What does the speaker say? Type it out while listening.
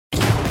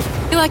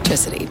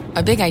Electricity,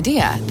 a big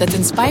idea that's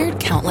inspired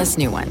countless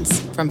new ones.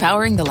 From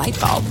powering the light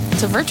bulb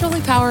to virtually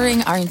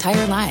powering our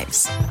entire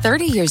lives.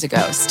 30 years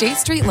ago, State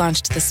Street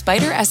launched the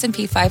Spider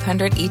S&P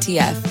 500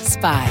 ETF,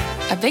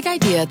 SPY. A big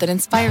idea that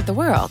inspired the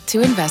world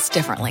to invest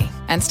differently.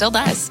 And still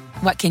does.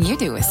 What can you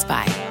do with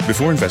SPY?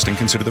 Before investing,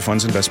 consider the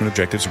fund's investment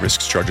objectives,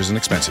 risks, charges, and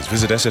expenses.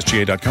 Visit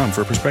ssga.com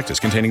for a prospectus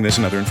containing this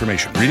and other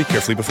information. Read it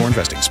carefully before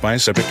investing. SPY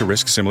is subject to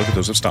risks similar to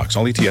those of stocks.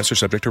 All ETFs are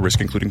subject to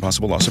risk, including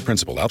possible loss of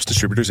principal. Alps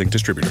Distributors, Inc.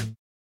 Distributor.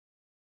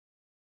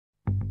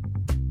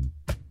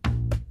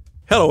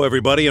 Hello,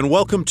 everybody, and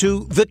welcome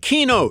to The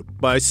Keynote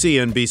by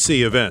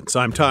CNBC Events.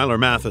 I'm Tyler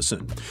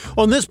Matheson.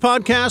 On this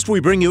podcast, we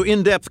bring you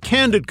in-depth,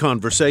 candid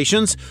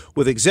conversations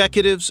with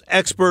executives,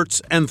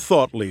 experts, and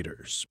thought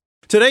leaders.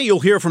 Today, you'll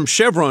hear from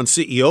Chevron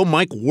CEO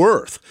Mike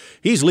Wirth.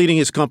 He's leading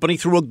his company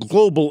through a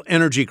global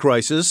energy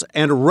crisis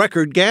and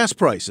record gas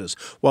prices,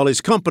 while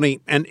his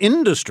company and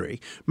industry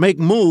make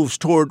moves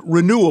toward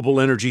renewable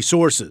energy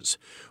sources.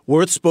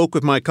 Wirth spoke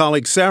with my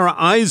colleague Sarah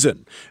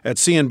Eisen at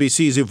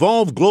CNBC's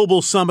Evolve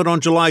Global Summit on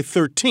July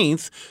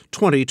 13th,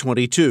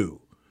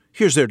 2022.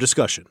 Here's their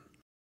discussion.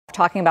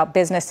 Talking about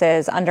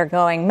businesses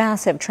undergoing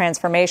massive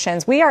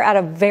transformations, we are at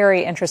a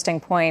very interesting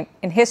point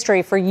in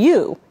history for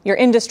you, your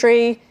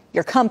industry,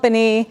 your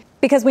company,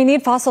 because we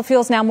need fossil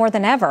fuels now more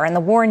than ever. And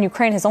the war in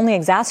Ukraine has only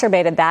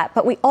exacerbated that.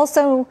 But we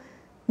also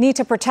need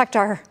to protect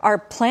our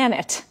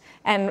planet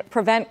and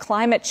prevent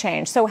climate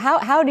change. So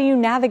how do you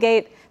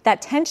navigate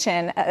that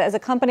tension as a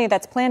company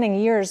that's planning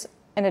years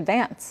in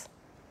advance?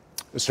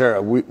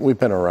 Sarah, we've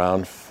been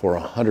around for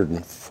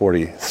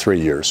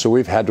 143 years. So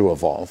we've had to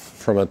evolve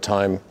from a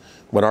time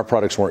when our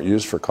products weren't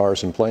used for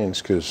cars and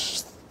planes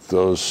because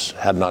those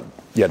had not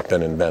yet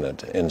been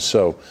invented. And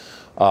so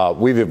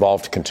we've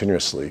evolved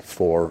continuously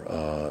for,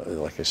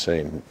 like I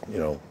say,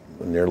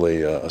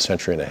 nearly a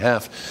century and a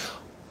half.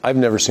 I've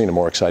never seen a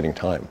more exciting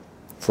time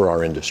for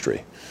our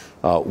industry.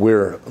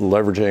 We're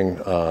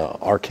leveraging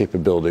our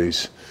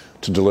capabilities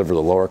to deliver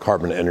the lower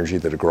carbon energy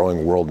that a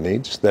growing world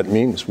needs. That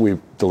means we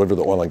deliver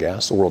the oil and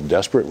gas the world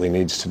desperately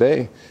needs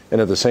today. And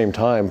at the same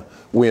time,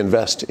 we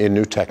invest in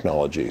new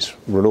technologies,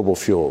 renewable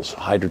fuels,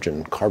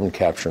 hydrogen, carbon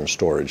capture and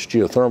storage,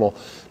 geothermal,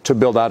 to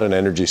build out an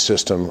energy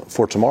system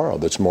for tomorrow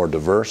that's more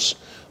diverse,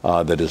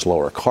 that is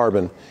lower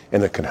carbon,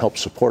 and that can help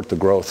support the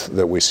growth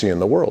that we see in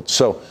the world.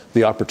 So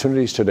the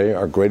opportunities today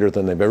are greater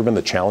than they've ever been.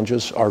 The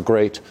challenges are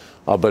great,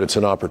 but it's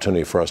an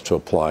opportunity for us to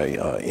apply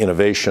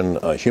innovation,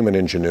 human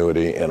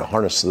ingenuity, and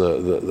harness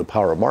the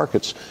power of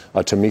markets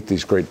to meet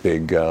these great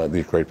big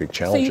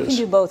challenges. So you can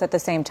do both at the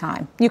same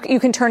time. You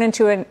can turn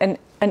into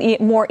a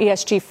more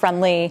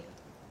ESG-friendly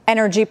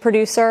energy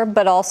producer,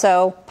 but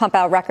also pump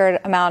out record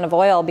amount of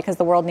oil because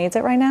the world needs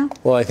it right now?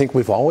 Well, I think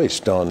we've always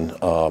done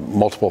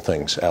multiple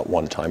things at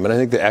one time. And I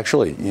think that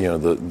actually,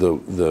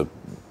 the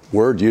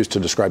word used to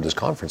describe this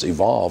conference,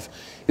 evolve,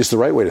 is the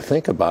right way to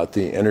think about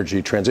the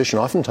energy transition.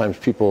 Oftentimes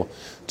people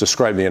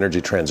describe the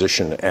energy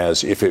transition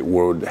as if it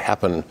would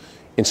happen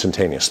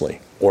instantaneously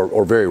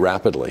or very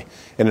rapidly.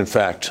 And in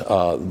fact,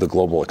 the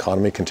global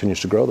economy continues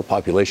to grow, the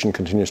population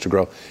continues to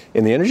grow,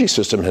 and the energy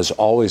system has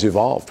always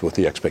evolved with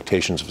the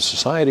expectations of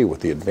society, with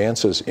the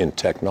advances in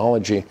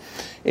technology,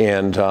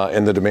 and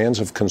the demands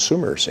of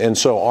consumers. And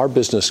so our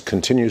business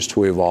continues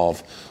to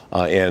evolve,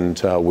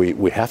 and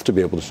we have to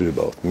be able to do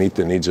both, meet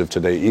the needs of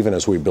today, even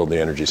as we build the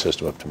energy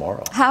system of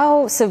tomorrow.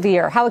 How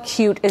severe, how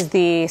acute is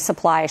the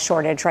supply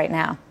shortage right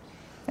now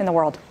in the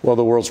world? Well,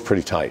 the world's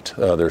pretty tight.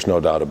 There's no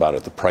doubt about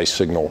it. The price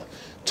signal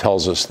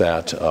tells us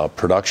that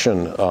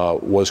production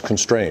was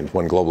constrained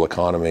when global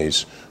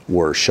economies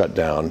were shut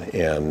down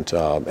and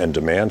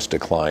demand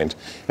declined.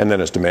 And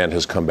then as demand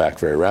has come back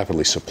very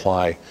rapidly,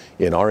 supply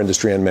in our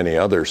industry and many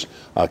others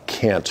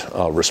can't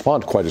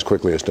respond quite as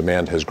quickly as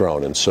demand has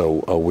grown. And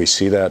so we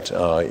see that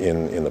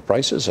in the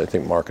prices. I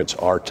think markets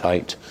are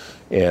tight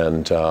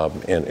and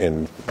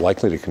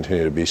likely to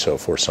continue to be so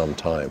for some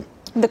time.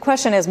 The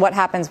question is what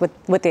happens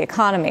with the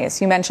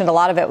economies. You mentioned a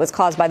lot of it was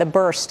caused by the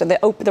burst,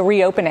 the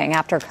reopening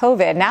after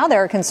COVID. Now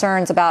there are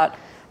concerns about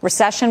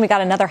recession. We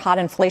got another hot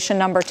inflation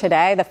number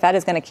today. The Fed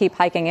is going to keep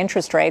hiking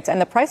interest rates.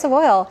 And the price of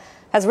oil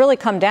has really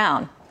come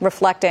down,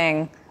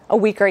 reflecting a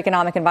weaker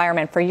economic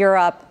environment for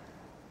Europe,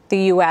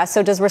 the U.S.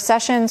 So does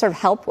recession sort of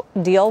help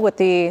deal with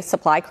the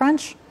supply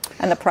crunch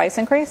and the price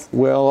increase?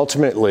 Well,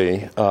 ultimately,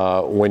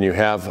 when you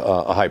have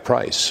a high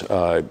price,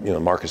 the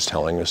market's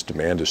telling us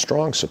demand is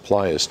strong,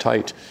 supply is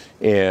tight,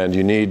 and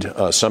you need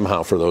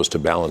somehow for those to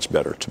balance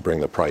better to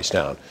bring the price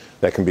down.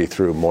 That can be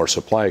through more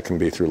supply, it can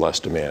be through less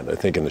demand. I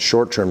think in the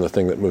short term, the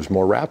thing that moves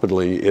more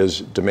rapidly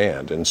is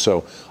demand. And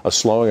so a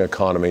slowing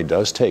economy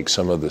does take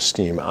some of the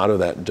steam out of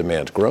that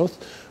demand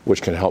growth,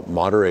 which can help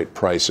moderate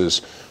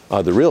prices.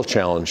 The real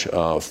challenge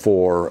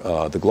for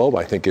the globe,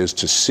 I think, is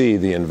to see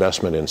the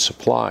investment in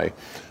supply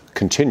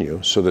continue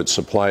so that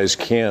supplies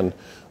can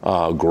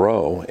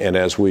grow. And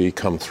as we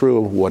come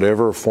through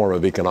whatever form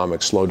of economic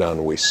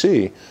slowdown we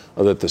see,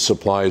 that the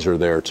supplies are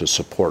there to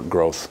support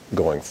growth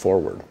going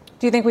forward.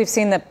 Do you think we've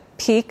seen the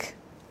peak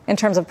in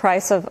terms of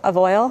price of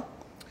oil?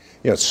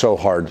 it's so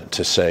hard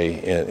to say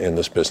in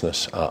this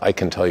business. I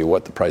can tell you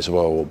what the price of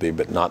oil will be,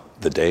 but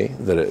not the day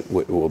that it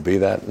will be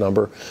that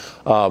number.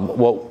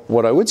 Well,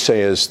 what I would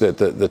say is that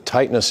the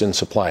tightness in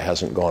supply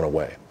hasn't gone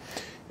away.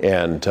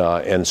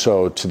 And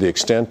so to the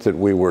extent that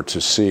we were to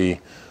see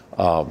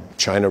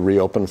China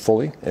reopen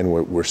fully, and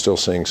we're still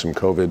seeing some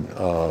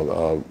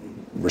COVID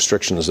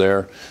restrictions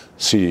there,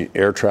 see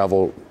air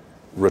travel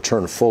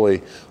return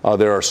fully,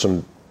 there are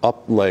some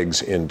up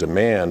legs in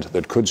demand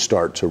that could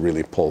start to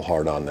really pull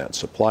hard on that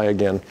supply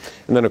again.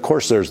 And then, of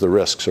course, there's the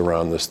risks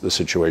around the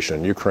situation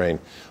in Ukraine,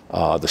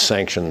 the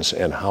sanctions,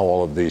 and how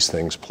all of these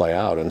things play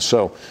out. And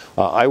so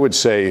I would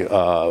say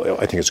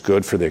I think it's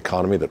good for the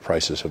economy that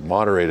prices have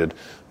moderated,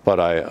 but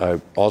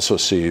I also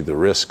see the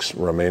risks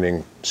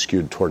remaining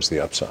skewed towards the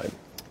upside.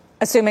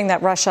 Assuming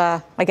that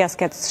Russia, I guess,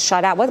 gets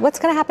shut out, what's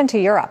going to happen to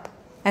Europe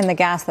and the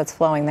gas that's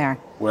flowing there?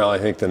 Well, I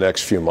think the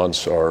next few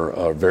months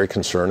are very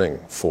concerning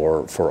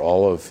for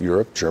all of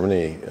Europe.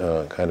 Germany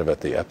kind of at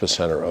the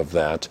epicenter of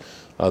that.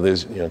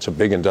 It's a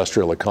big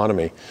industrial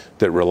economy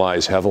that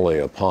relies heavily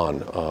upon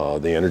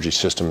the energy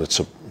system that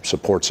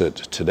supports it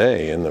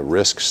today, and the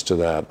risks to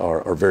that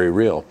are very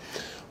real.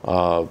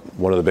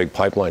 One of the big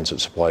pipelines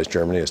that supplies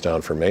Germany is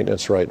down for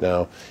maintenance right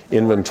now.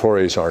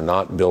 Inventories are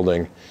not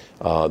building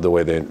the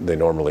way they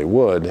normally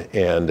would,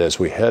 and as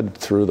we head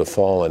through the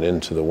fall and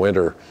into the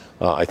winter,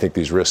 I think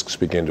these risks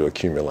begin to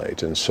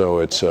accumulate, and so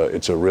it's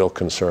a real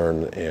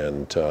concern,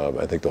 and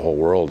I think the whole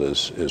world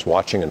is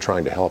watching and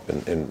trying to help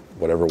in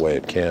whatever way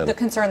it can. The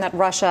concern that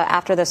Russia,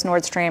 after this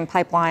Nord Stream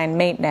pipeline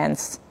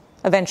maintenance,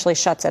 eventually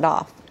shuts it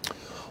off.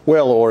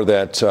 Well, or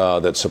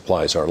that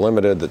supplies are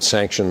limited, that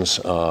sanctions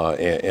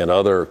and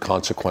other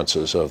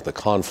consequences of the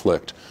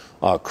conflict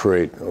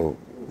create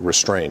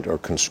restraint or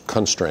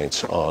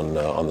constraints on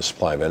the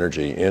supply of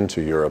energy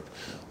into Europe,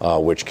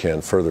 which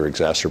can further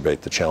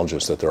exacerbate the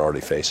challenges that they're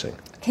already facing.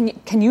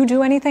 Can you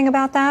do anything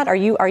about that? Are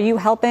you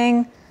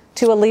helping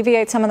to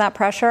alleviate some of that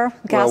pressure,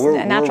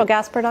 natural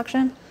gas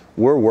production?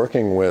 We're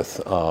working with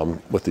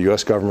the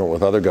U.S. government,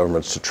 with other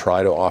governments, to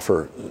try to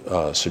offer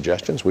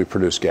suggestions. We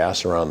produce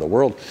gas around the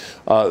world.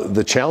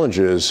 The challenge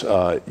is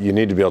you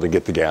need to be able to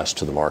get the gas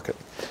to the market.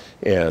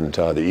 And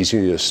the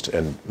easiest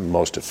and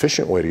most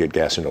efficient way to get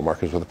gas into a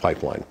market is with a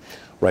pipeline.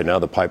 Right now,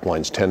 the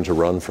pipelines tend to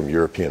run from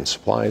European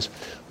supplies.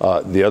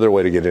 The other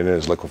way to get in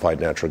is liquefied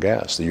natural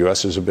gas. The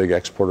U.S. is a big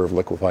exporter of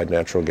liquefied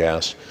natural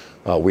gas.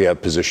 We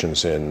have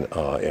positions in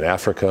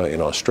Africa,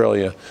 in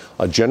Australia.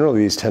 Generally,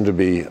 these tend to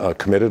be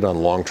committed on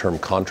long-term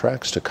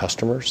contracts to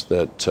customers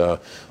that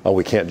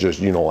we can't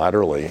just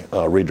unilaterally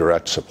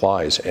redirect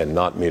supplies and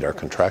not meet our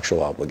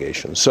contractual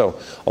obligations. So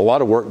a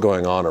lot of work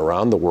going on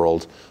around the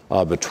world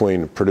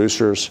between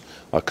producers,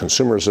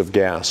 consumers of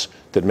gas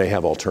that may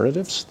have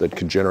alternatives, that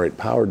could generate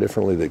power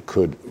differently, that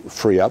could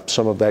free up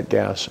some of that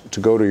gas to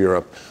go to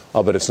Europe.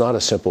 But it's not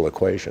a simple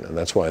equation, and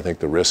that's why I think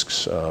the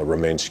risks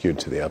remain skewed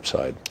to the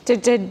upside.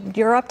 Did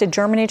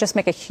Germany just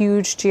make a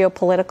huge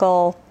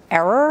geopolitical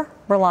error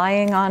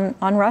relying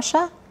on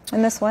Russia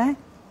in this way?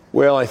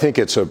 Well, I think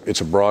it's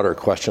a broader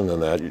question than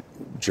that.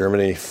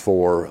 Germany,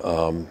 for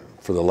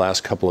the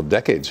last couple of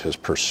decades, has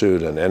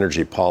pursued an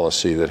energy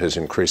policy that has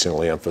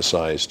increasingly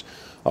emphasized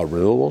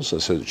renewables,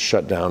 has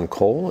shut down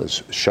coal,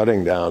 is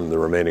shutting down the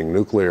remaining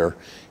nuclear,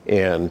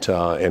 and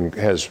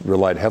has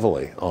relied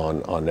heavily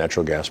on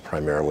natural gas,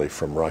 primarily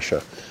from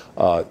Russia.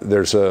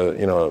 There's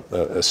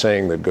a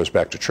saying that goes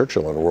back to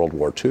Churchill in World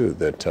War II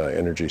that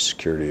energy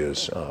security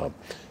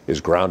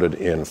is grounded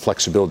in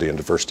flexibility and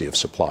diversity of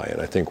supply.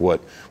 And I think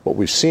what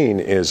we've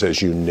seen is,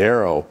 as you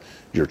narrow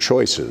your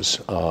choices,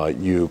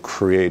 you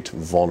create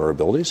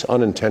vulnerabilities,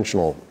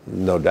 unintentional,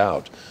 no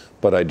doubt.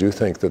 But I do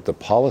think that the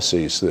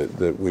policies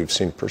that we've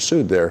seen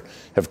pursued there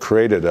have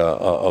created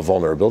a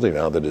vulnerability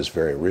now that is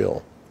very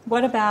real.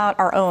 What about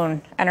our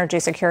own energy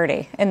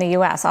security in the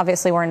U.S.?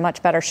 Obviously, we're in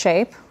much better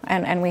shape,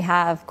 and we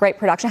have great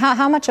production.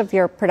 How much of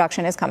your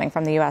production is coming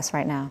from the U.S.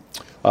 right now?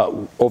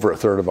 Over a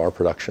third of our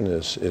production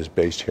is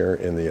based here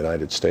in the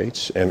United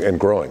States and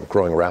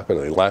growing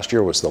rapidly. Last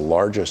year was the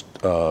largest,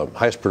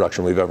 highest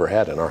production we've ever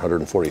had in our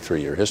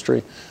 143-year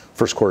history.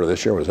 First quarter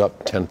this year was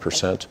up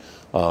 10%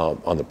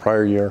 on the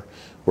prior year.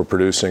 We're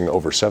producing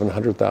over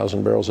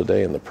 700,000 barrels a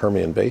day in the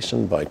Permian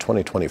Basin. By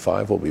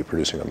 2025, we'll be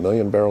producing 1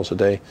 million barrels a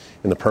day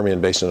in the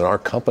Permian Basin, and our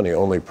company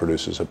only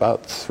produces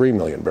about 3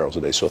 million barrels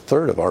a day. So a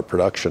third of our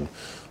production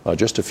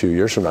just a few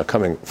years from now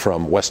coming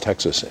from West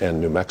Texas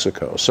and New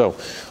Mexico. So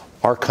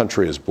our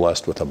country is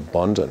blessed with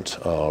abundant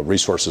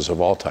resources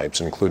of all types,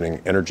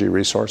 including energy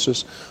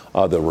resources.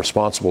 The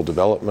responsible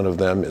development of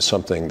them is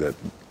something that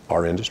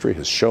our industry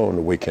has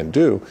shown we can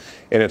do,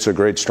 and it's a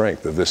great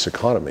strength of this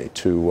economy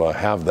to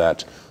have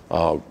that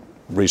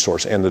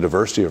resource and the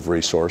diversity of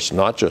resource,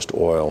 not just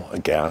oil,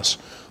 gas,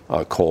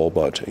 coal,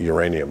 but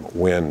uranium,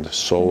 wind,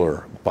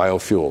 solar,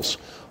 biofuels.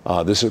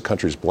 This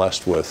country is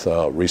blessed with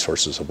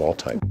resources of all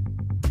types.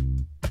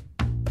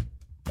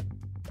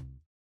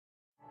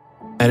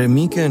 At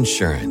Amica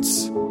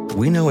Insurance,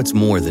 we know it's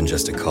more than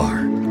just a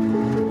car.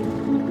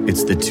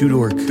 It's the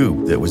two-door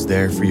coupe that was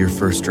there for your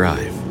first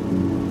drive.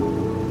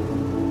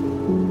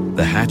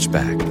 the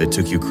hatchback that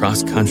took you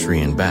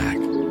cross-country and back,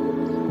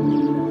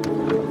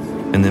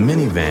 and the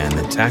minivan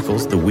that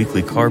tackles the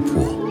weekly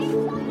carpool.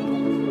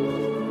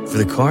 For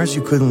the cars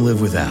you couldn't live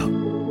without,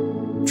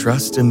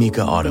 trust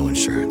Amica Auto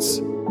Insurance.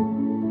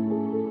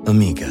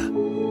 Amica.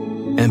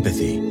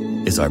 Empathy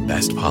is our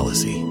best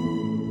policy.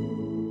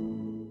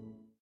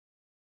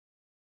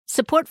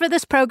 Support for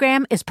this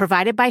program is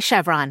provided by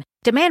Chevron.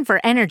 Demand for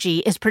energy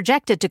is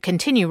projected to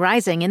continue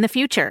rising in the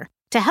future.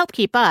 To help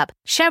keep up,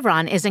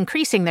 Chevron is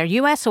increasing their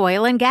U.S.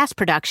 oil and gas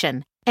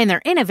production, and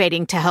they're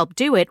innovating to help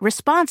do it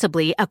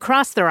responsibly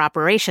across their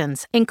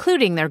operations,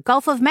 including their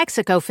Gulf of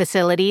Mexico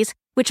facilities,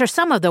 which are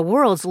some of the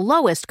world's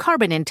lowest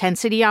carbon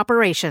intensity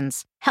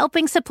operations,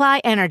 helping supply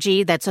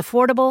energy that's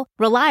affordable,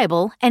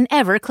 reliable, and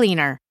ever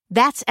cleaner.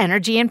 That's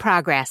energy in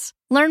progress.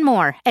 Learn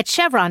more at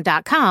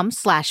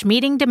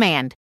chevron.com/meeting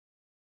demand.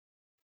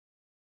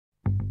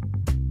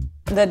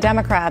 The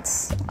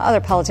Democrats, other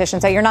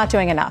politicians say you're not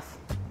doing enough.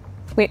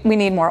 We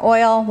need more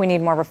oil. We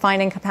need more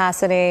refining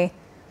capacity.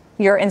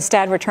 You're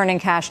instead returning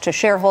cash to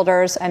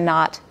shareholders and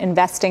not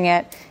investing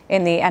it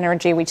in the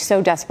energy we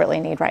so desperately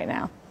need right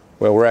now.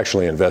 Well, we're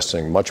actually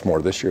investing much more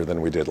this year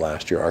than we did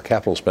last year. Our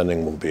capital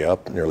spending will be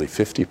up nearly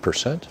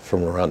 50%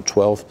 from around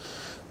 $12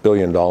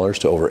 billion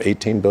to over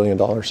 $18 billion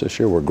this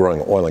year. We're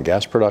growing oil and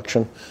gas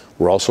production.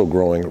 We're also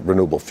growing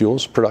renewable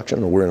fuels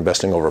production. We're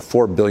investing over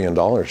 $4 billion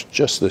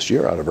just this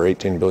year out of our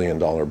 $18 billion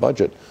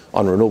budget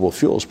on renewable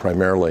fuels,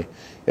 primarily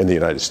in the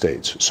United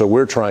States. So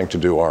we're trying to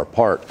do our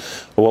part.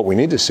 But what we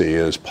need to see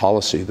is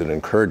policy that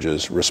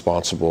encourages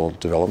responsible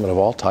development of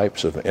all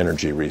types of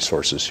energy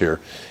resources here,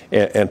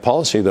 and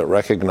policy that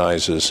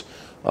recognizes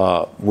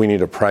we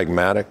need a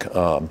pragmatic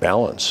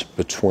balance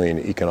between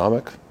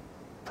economic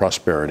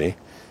prosperity,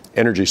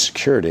 energy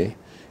security,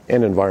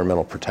 and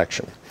environmental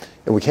protection.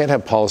 And we can't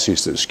have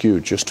policies that skew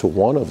just to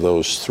one of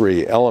those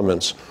three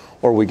elements,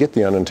 or we get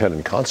the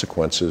unintended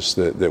consequences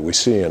that we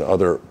see in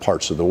other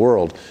parts of the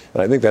world.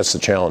 And I think that's the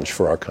challenge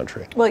for our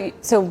country. Well,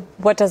 so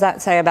what does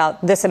that say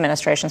about this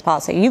administration's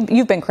policy?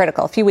 You've been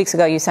critical. A few weeks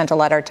ago, you sent a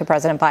letter to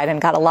President Biden,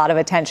 got a lot of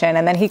attention,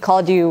 and then he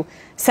called you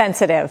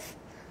sensitive.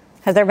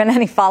 Has there been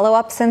any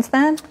follow-up since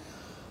then?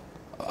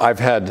 I've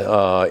had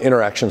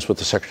interactions with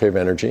the Secretary of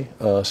Energy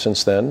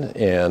since then,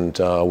 and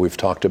we've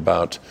talked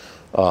about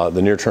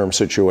the near-term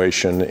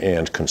situation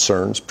and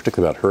concerns,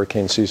 particularly about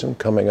hurricane season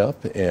coming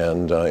up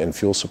and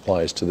fuel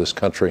supplies to this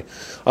country.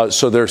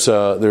 So there's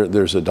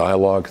a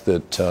dialogue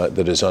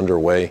that is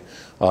underway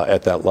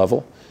at that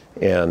level,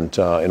 and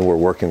we're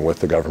working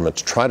with the government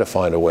to try to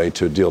find a way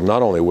to deal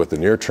not only with the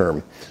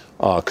near-term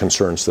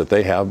concerns that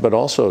they have, but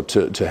also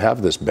to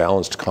have this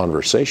balanced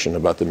conversation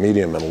about the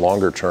medium and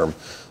longer-term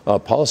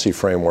policy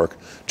framework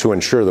to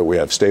ensure that we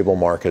have stable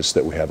markets,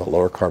 that we have a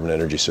lower carbon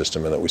energy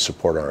system, and that we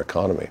support our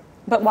economy.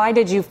 But why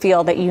did you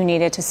feel that you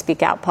needed to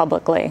speak out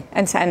publicly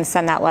and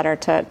send that letter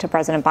to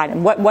President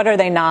Biden? What are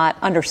they not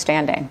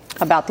understanding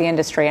about the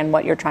industry and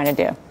what you're trying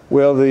to do?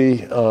 Well,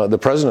 the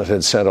president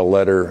had sent a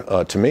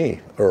letter to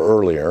me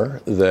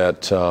earlier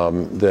that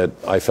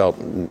I felt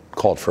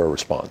called for a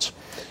response.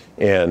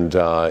 And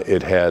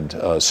it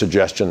had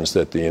suggestions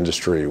that the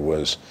industry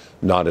was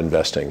not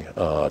investing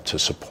to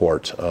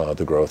support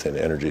the growth in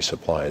energy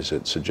supplies.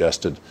 It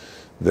suggested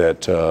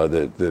that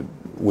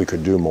we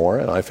could do more,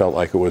 and I felt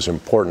like it was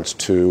important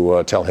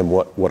to tell him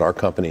what our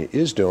company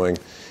is doing,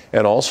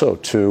 and also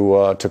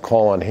to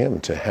call on him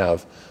to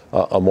have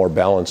a more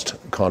balanced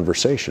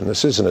conversation.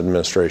 This is an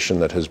administration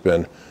that has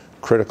been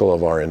critical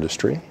of our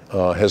industry,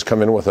 has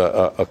come in with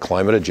a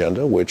climate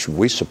agenda, which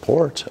we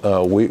support.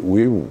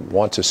 We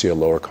want to see a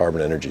lower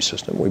carbon energy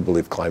system. We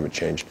believe climate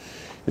change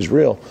is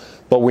real,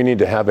 but we need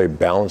to have a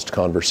balanced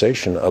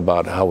conversation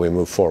about how we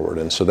move forward.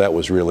 And so that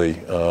was really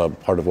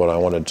part of what I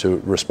wanted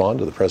to respond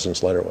to the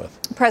president's letter with.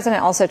 The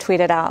president also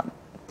tweeted out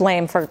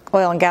blame for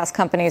oil and gas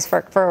companies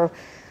for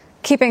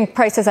keeping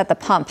prices at the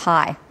pump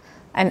high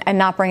and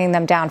not bringing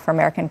them down for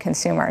American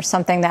consumers,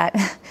 something that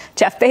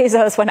Jeff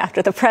Bezos went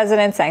after the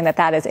president, saying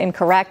that is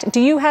incorrect. Do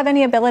you have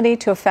any ability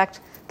to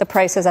affect the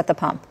prices at the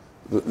pump?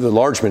 The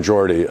large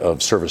majority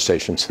of service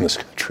stations in this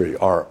country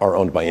are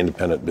owned by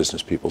independent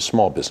business people,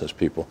 small business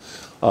people.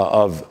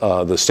 Of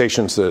the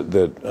stations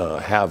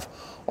that have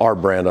our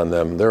brand on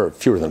them, there are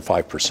fewer than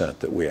 5%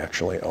 that we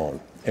actually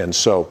own. And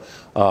so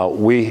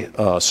we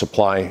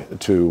supply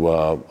to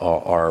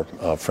our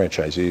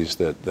franchisees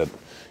that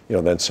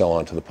then sell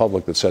on to the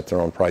public, that set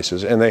their own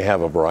prices. And they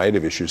have a variety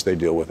of issues they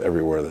deal with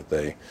everywhere that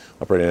they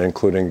operate in,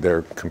 including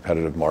their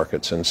competitive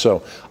markets. And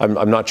so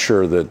I'm not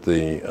sure that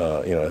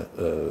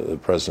the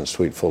president's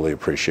tweet fully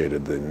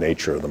appreciated the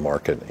nature of the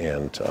market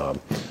and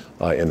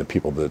the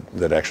people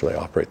that actually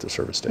operate the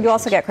service stations. You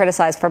also get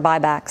criticized for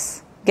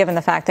buybacks, given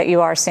the fact that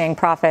you are seeing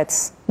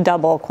profits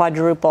double,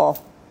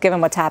 quadruple, given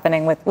what's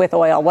happening with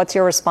oil. What's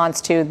your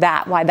response to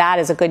that? Why that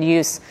is a good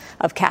use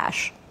of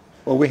cash?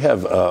 Well, we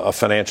have a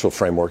financial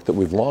framework that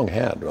we've long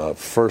had.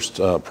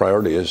 First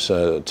priority is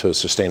to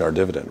sustain our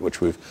dividend,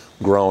 which we've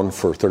grown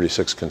for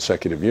 36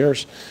 consecutive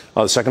years.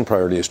 The second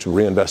priority is to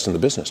reinvest in the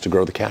business, to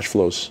grow the cash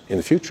flows in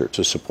the future,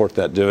 to support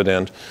that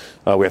dividend.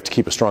 We have to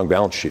keep a strong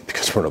balance sheet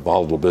because we're in a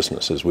volatile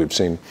business. As we've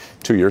seen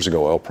 2 years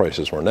ago, oil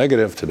prices were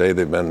negative. Today,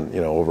 they've been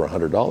over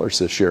 $100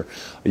 this year.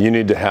 You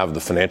need to have the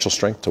financial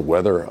strength to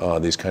weather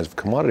these kinds of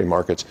commodity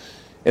markets.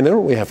 And then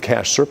when we have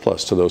cash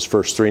surplus to those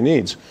first three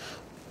needs,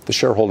 the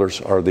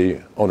shareholders are the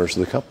owners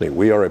of the company.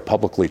 We are a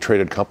publicly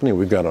traded company.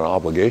 We've got an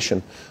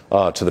obligation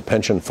to the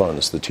pension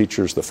funds, the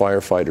teachers, the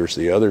firefighters,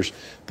 the others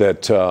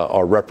that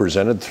are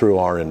represented through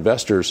our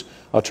investors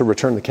to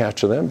return the cash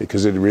to them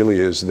because it really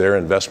is their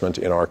investment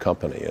in our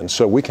company. And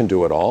so we can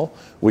do it all.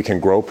 We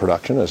can grow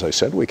production, as I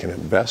said. We can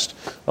invest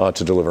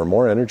to deliver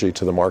more energy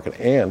to the market,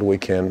 and we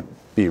can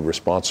be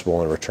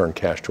responsible and return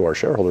cash to our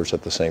shareholders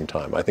at the same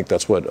time. I think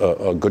that's what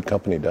a good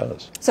company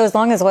does. So as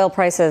long as oil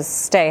prices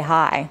stay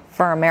high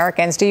for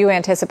Americans, do you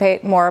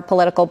anticipate more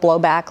political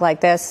blowback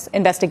like this?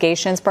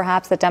 Investigations,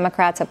 perhaps, that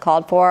Democrats have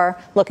called for,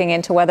 looking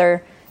into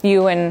whether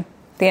you and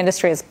the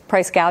industry is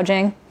price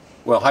gouging?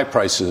 Well, high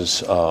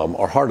prices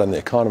are hard on the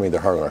economy.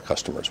 They're hard on our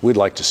customers. We'd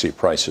like to see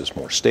prices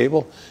more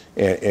stable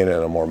and in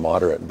a more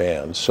moderate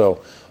band. So,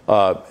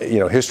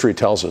 history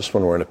tells us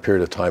when we're in a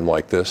period of time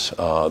like this,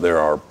 there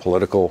are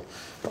political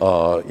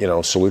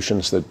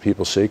solutions that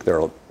people seek.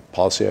 There are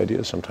policy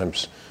ideas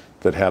sometimes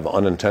that have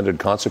unintended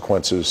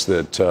consequences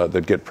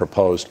that get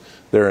proposed.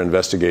 There are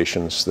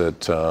investigations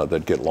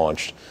that get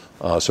launched.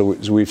 So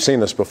we've seen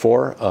this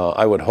before.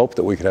 I would hope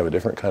that we could have a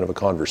different kind of a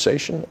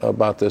conversation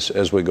about this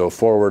as we go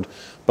forward,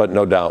 but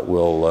no doubt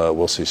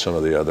we'll see some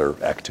of the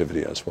other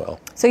activity as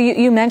well. So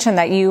you mentioned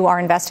that you are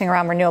investing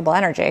around renewable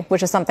energy,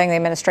 which is something the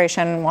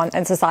administration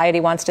and society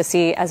wants to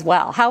see as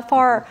well. How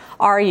far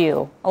are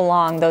you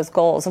along those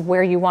goals of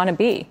where you want to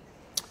be?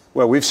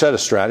 Well, we've set a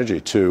strategy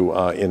to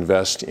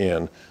invest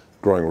in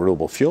growing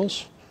renewable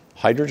fuels,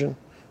 hydrogen,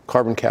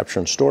 carbon capture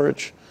and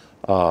storage,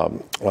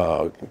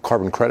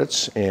 carbon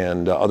credits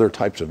and other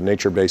types of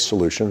nature-based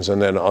solutions,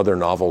 and then other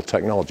novel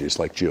technologies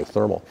like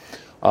geothermal.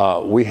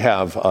 We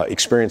have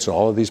experience in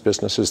all of these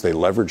businesses. They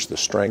leverage the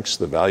strengths,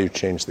 the value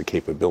chains, the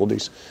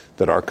capabilities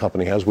that our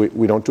company has.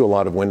 We don't do a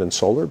lot of wind and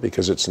solar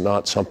because it's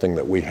not something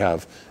that we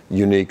have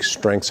unique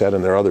strengths at,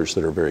 and there are others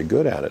that are very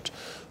good at it.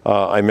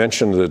 I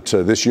mentioned that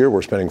this year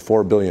we're spending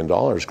 $4 billion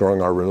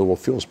growing our renewable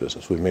fuels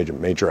business. We've made a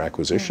major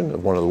acquisition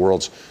of one of the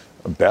world's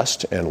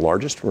best and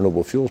largest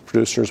renewable fuels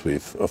producers.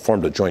 We've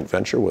formed a joint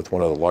venture with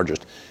one of the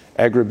largest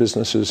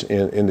agribusinesses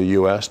in the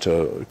U.S.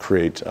 to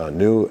create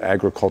new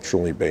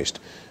agriculturally based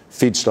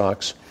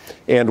feedstocks.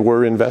 And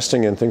we're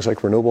investing in things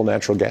like renewable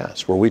natural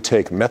gas, where we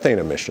take methane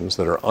emissions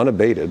that are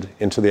unabated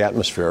into the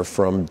atmosphere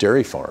from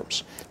dairy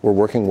farms. We're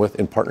working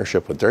in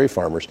partnership with dairy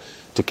farmers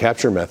to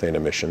capture methane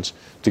emissions,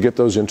 to get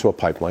those into a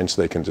pipeline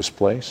so they can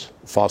displace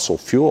fossil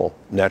fuel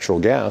natural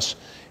gas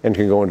and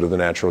can go into the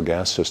natural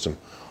gas system.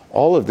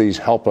 All of these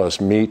help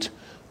us meet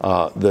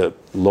the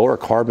lower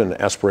carbon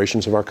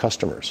aspirations of our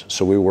customers.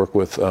 So we work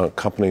with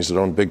companies that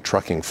own big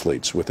trucking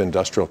fleets, with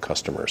industrial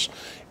customers,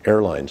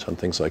 airlines on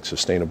things like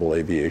sustainable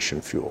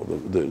aviation fuel,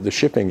 the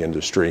shipping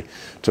industry,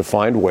 to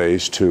find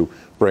ways to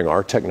bring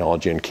our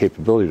technology and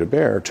capability to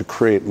bear to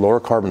create lower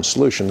carbon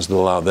solutions that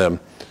allow them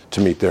to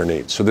meet their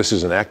needs. So this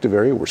is an active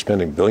area. We're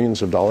spending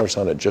billions of dollars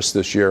on it just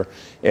this year,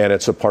 and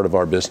it's a part of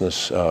our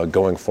business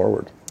going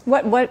forward.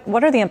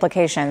 What are the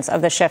implications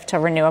of the shift to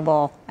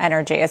renewable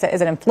energy? Is it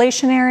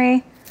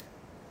inflationary?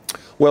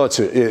 Well,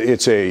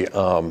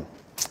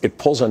 it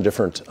pulls on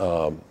different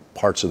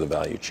parts of the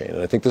value chain,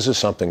 and I think this is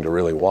something to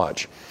really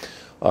watch.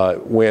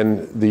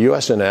 When the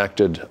U.S.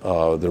 enacted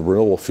the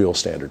renewable fuel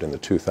standard in the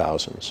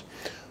 2000s,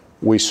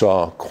 we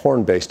saw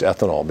corn-based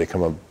ethanol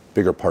become a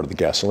bigger part of the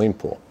gasoline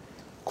pool.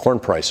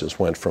 Corn prices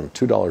went from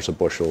 $2 a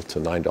bushel to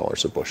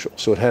 $9 a bushel.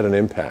 So it had an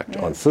impact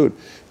on food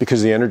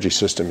because the energy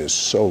system is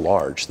so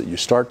large that you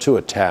start to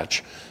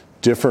attach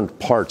different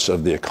parts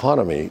of the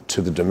economy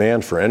to the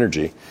demand for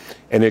energy,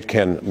 and it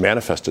can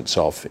manifest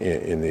itself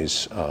in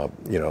these,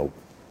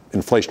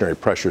 inflationary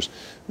pressures.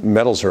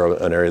 Metals are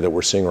an area that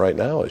we're seeing right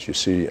now as you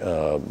see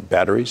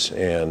batteries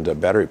and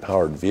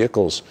battery-powered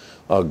vehicles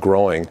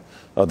growing.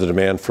 The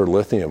demand for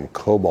lithium,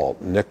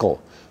 cobalt,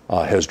 nickel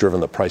has driven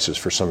the prices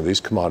for some of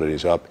these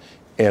commodities up.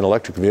 And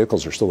electric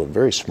vehicles are still a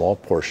very small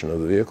portion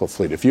of the vehicle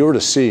fleet. If you were to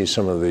see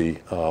some of the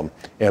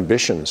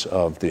ambitions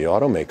of the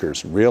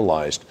automakers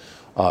realized,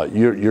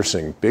 you're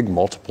seeing big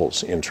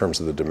multiples in terms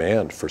of the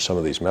demand for some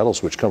of these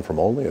metals, which come from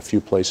only a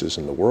few places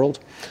in the world.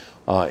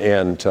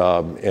 And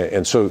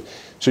so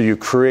you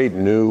create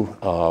new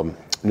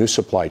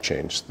supply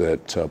chains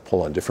that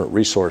pull on different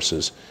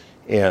resources.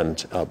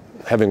 And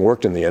having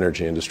worked in the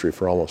energy industry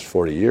for almost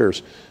 40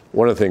 years,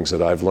 one of the things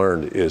that I've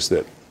learned is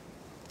that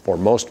for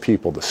most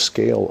people, the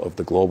scale of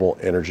the global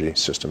energy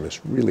system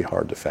is really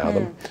hard to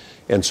fathom.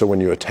 And so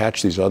when you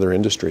attach these other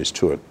industries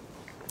to it,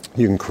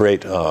 you can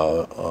create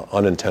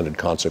unintended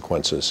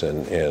consequences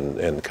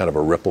and kind of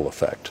a ripple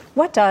effect.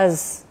 What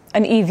does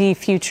an EV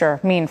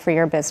future mean for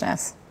your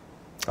business?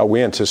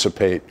 We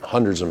anticipate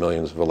hundreds of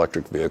millions of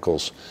electric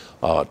vehicles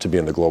to be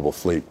in the global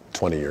fleet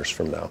 20 years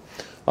from now.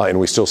 And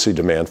we still see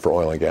demand for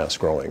oil and gas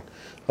growing.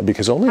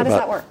 Because only How does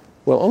that work?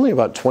 Well, only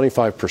about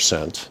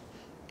 25%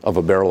 of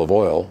a barrel of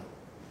oil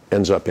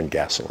ends up in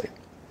gasoline.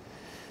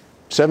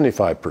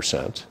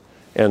 75%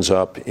 ends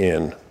up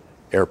in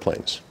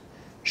airplanes,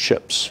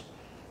 ships,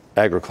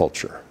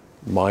 agriculture,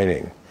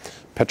 mining,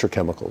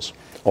 petrochemicals,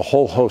 a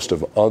whole host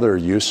of other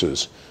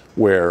uses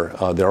where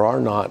there are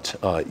not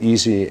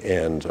easy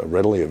and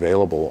readily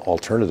available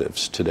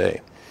alternatives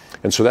today.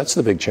 And so that's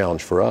the big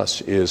challenge for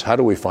us, is how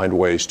do we find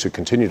ways to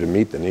continue to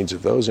meet the needs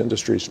of those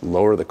industries,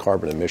 lower the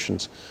carbon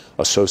emissions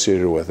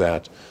associated with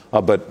that.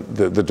 But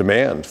the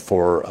demand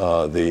for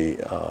the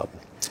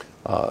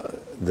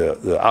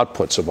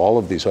outputs of all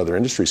of these other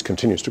industries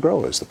continues to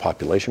grow as the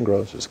population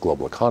grows, as the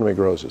global economy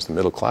grows, as the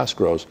middle class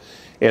grows.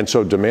 And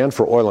so demand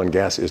for oil and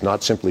gas is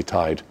not simply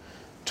tied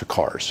to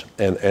cars.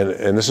 And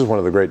this is one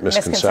of the great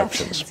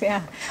misconceptions.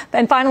 Yeah.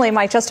 And finally,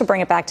 Mike, just to bring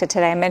it back to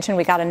today, I mentioned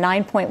we got a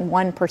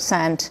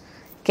 9.1%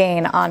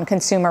 gain on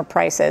consumer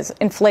prices.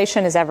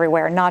 Inflation is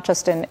everywhere, not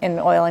just in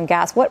oil and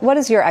gas. What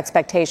is your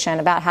expectation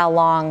about how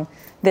long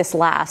this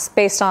lasts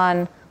based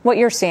on what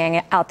you're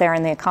seeing out there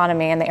in the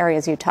economy and the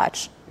areas you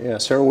touch? Yeah,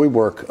 Sarah, we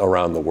work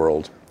around the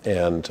world,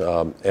 and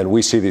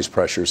we see these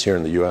pressures here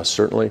in the U.S.,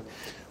 certainly.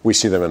 We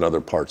see them in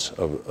other parts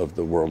of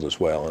the world as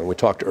well. And we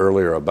talked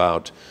earlier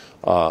about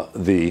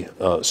the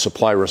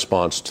supply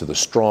response to the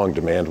strong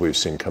demand we've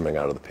seen coming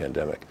out of the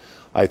pandemic.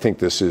 I think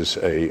this is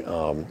a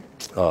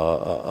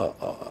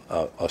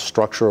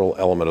structural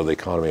element of the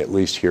economy, at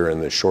least here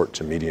in the short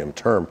to medium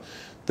term,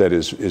 that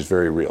is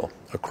very real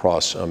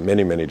across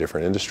many, many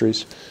different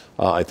industries.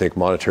 I think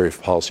monetary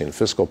policy and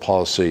fiscal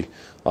policy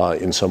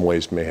in some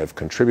ways may have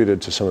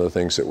contributed to some of the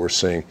things that we're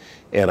seeing,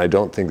 and I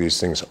don't think these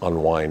things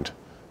unwind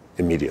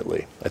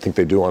immediately. I think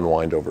they do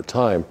unwind over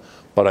time,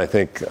 but I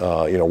think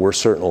we're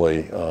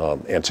certainly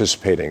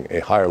anticipating a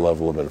higher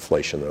level of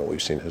inflation than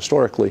we've seen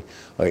historically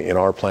in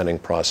our planning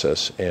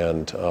process,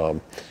 and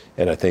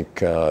I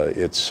think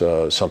it's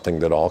something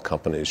that all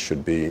companies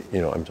should be.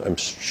 I'm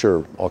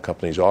sure all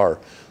companies are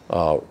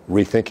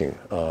rethinking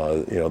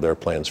their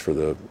plans for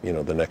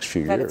the next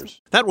few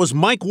years. That was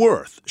Mike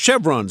Wirth,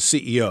 Chevron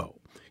CEO.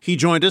 He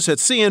joined us at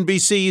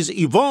CNBC's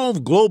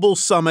Evolve Global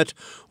Summit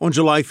on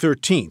July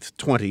 13th,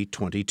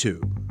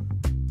 2022.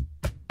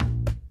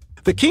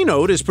 The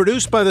Keynote is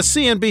produced by the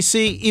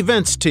CNBC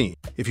Events team.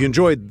 If you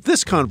enjoyed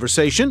this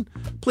conversation,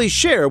 please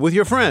share with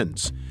your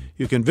friends.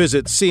 You can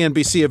visit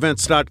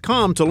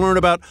cnbcevents.com to learn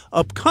about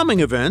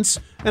upcoming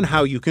events and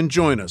how you can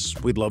join us.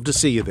 We'd love to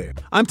see you there.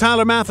 I'm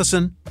Tyler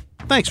Matheson.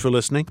 Thanks for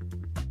listening.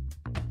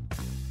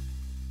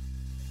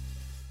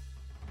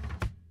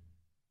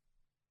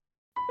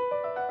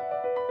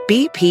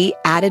 BP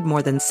added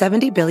more than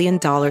 $70 billion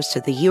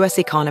to the U.S.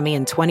 economy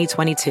in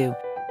 2022.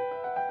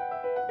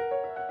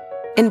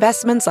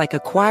 Investments like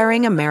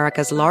acquiring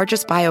America's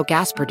largest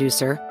biogas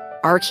producer,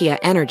 Archaea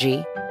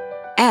Energy,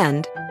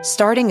 and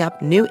starting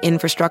up new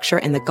infrastructure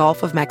in the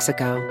Gulf of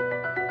Mexico.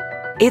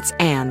 It's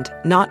and,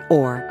 not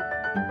or.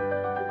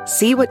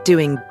 See what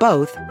doing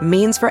both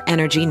means for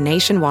energy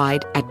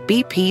nationwide at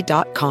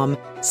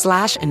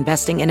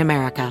bp.com/investing in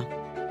America.